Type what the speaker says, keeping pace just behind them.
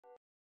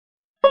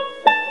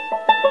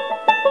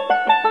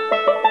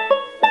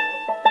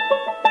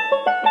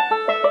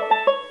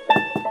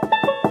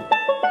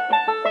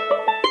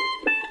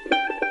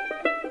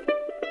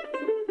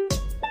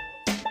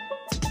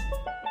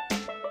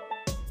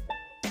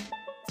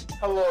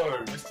Hello,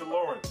 Mr.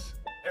 Lawrence.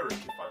 Eric,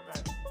 if I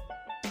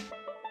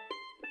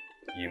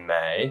may. You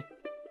may.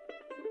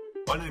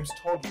 My name's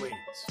Todd Leeds.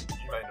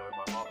 You may know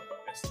my mother,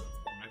 Esther,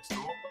 from next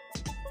door.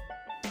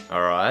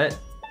 Alright.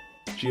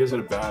 She has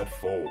had a bad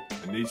fall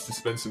and needs to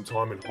spend some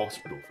time in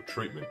hospital for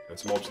treatment and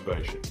some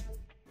observation.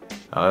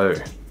 Oh.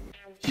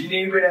 Do you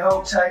need me to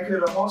help take her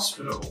to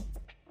hospital?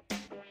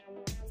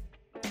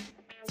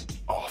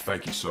 Oh,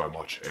 thank you so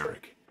much,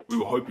 Eric. We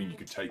were hoping you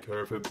could take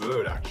care of her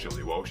bird,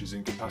 actually, while she's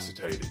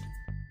incapacitated.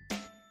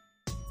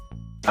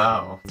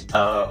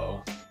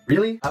 Oh.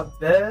 Really? A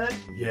bird?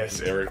 Yes,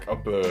 Eric, a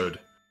bird.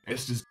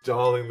 Esther's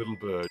darling little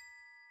bird.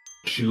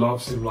 She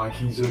loves him like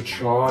he's her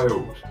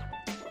child.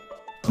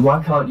 And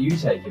why can't you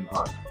take him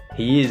home?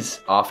 He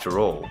is, after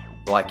all,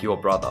 like your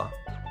brother.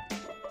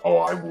 Oh,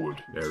 I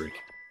would, Eric,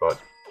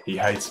 but he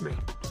hates me.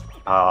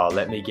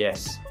 Let me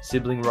guess.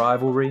 Sibling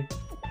rivalry?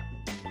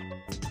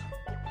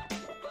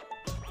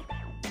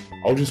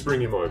 I'll just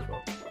bring him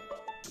over.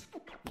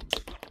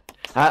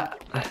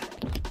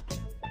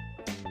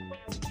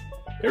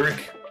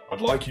 Eric,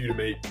 I'd like you to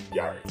meet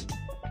Gary.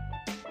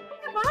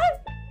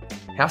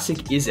 How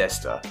sick is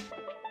Esther?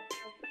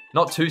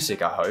 Not too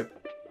sick, I hope.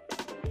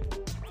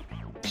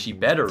 She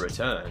better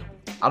return.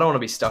 I don't want to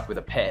be stuck with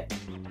a pet.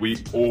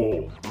 We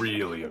all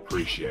really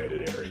appreciate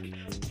it, Eric.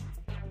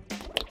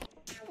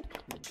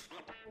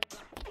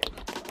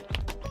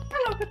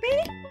 Hello,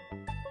 baby.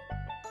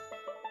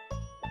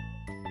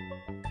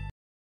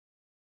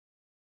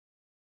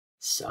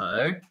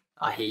 So,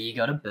 I hear you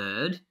got a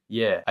bird.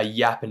 Yeah, a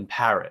yapping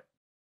parrot.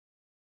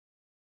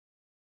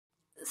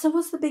 So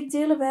what's the big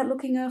deal about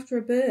looking after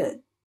a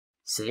bird?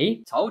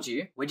 See? Told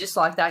you. We're just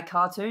like that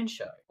cartoon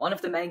show. One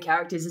of the main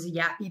characters is a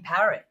yappy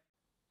parrot.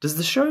 Does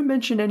the show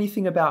mention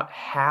anything about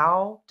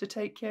how to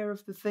take care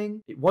of the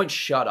thing? It won't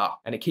shut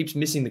up, and it keeps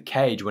missing the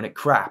cage when it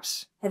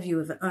craps. Have you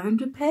ever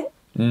owned a pet?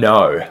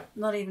 No.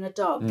 Not even a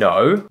dog?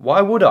 No.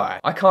 Why would I?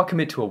 I can't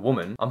commit to a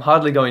woman. I'm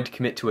hardly going to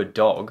commit to a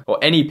dog, or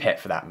any pet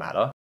for that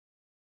matter.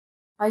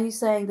 Are you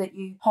saying that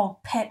you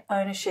hold pet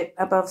ownership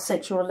above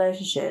sexual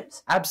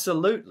relationships?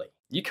 Absolutely.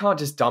 You can't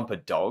just dump a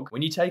dog.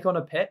 When you take on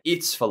a pet,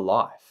 it's for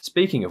life.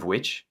 Speaking of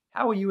which,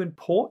 how are you in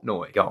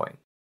Portnoy going?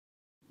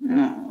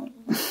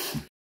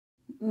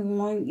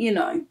 Well, you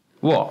know.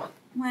 What?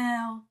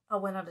 Well, I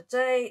went on a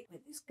date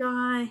with this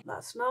guy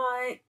last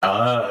night.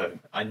 Oh,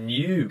 a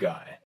new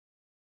guy.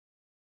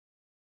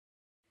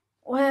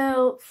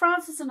 Well,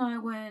 Francis and I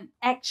weren't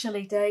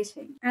actually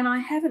dating, and I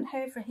haven't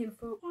heard from him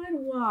for quite a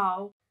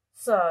while.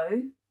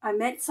 So, I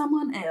met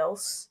someone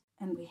else,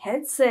 and we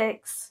had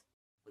sex,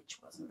 which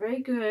wasn't very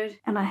good,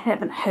 and I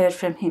haven't heard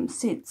from him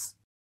since.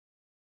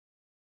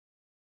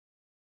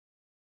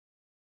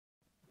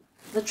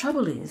 The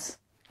trouble is,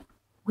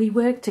 we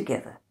work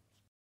together.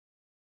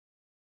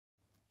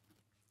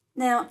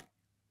 Now,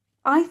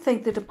 I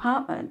think the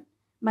department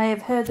may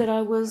have heard that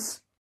I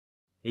was...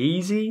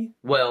 Easy?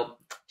 Well,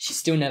 she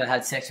still never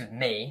had sex with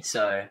me,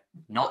 so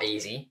not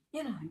easy.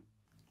 You know,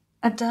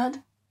 a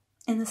dud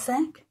in the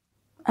sack.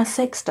 A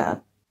sex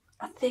stud.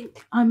 I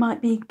think I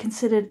might be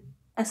considered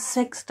a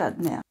sex stud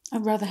now.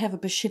 I'd rather have a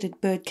beshitted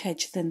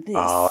birdcage than this.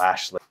 Oh,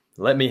 Ashley,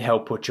 let me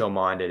help put your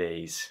mind at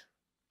ease.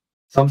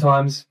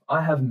 Sometimes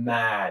I have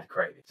mad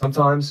cravings.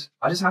 Sometimes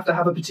I just have to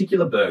have a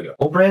particular burger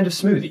or brand of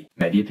smoothie,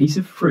 maybe a piece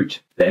of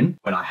fruit. Then,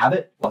 when I have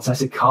it, once I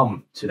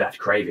succumb to that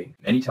craving,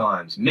 many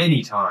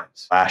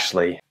times,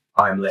 Ashley,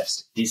 I am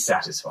left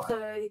dissatisfied.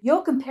 So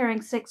you're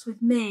comparing sex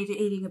with me to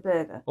eating a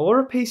burger? Or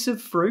a piece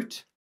of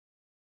fruit.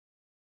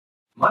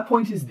 My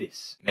point is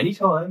this. Many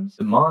times,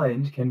 the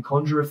mind can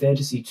conjure a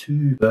fantasy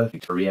too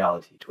perfect for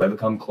reality to ever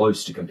come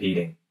close to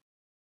competing.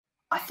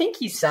 I think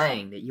he's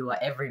saying that you are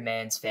every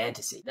man's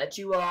fantasy, that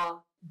you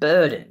are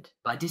burdened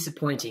by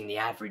disappointing the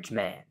average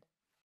man.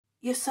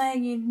 You're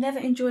saying you never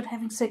enjoyed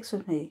having sex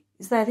with me.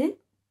 Is that it?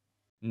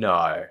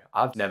 No,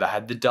 I've never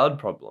had the dud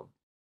problem.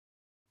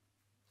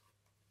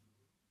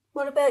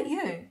 What about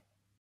you?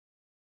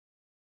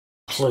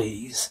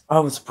 Please, I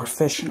was a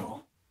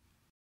professional.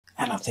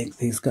 And I think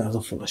these guys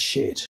are full of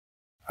shit.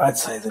 I'd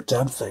say the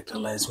dud factor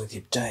lays with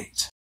your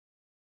date.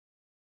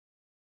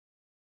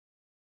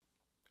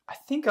 I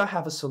think I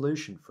have a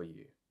solution for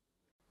you.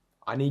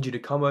 I need you to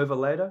come over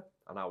later,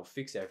 and I will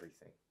fix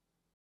everything.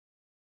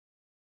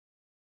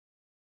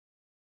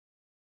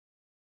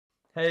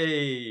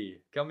 Hey,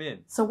 come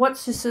in. So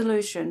what's your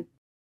solution?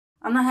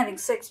 I'm not having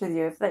sex with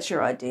you if that's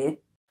your idea.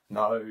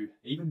 No,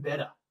 even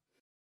better.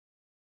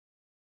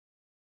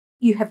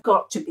 You have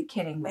got to be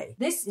kidding me.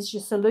 This is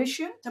your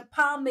solution? To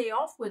palm me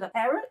off with a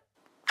parrot?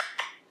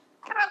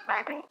 Come on,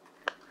 baby.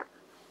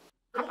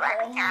 Good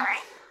baby, Gary.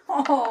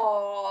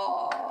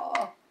 Oh.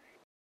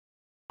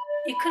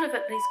 You could have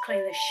at least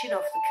cleaned the shit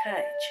off the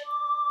cage.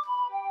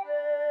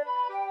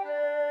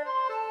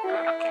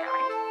 Little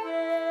Gary.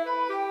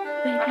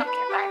 Baby. Little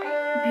baby.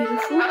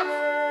 Beautiful.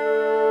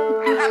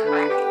 Little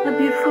baby. A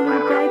beautiful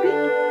little baby.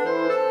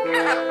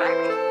 Little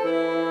baby.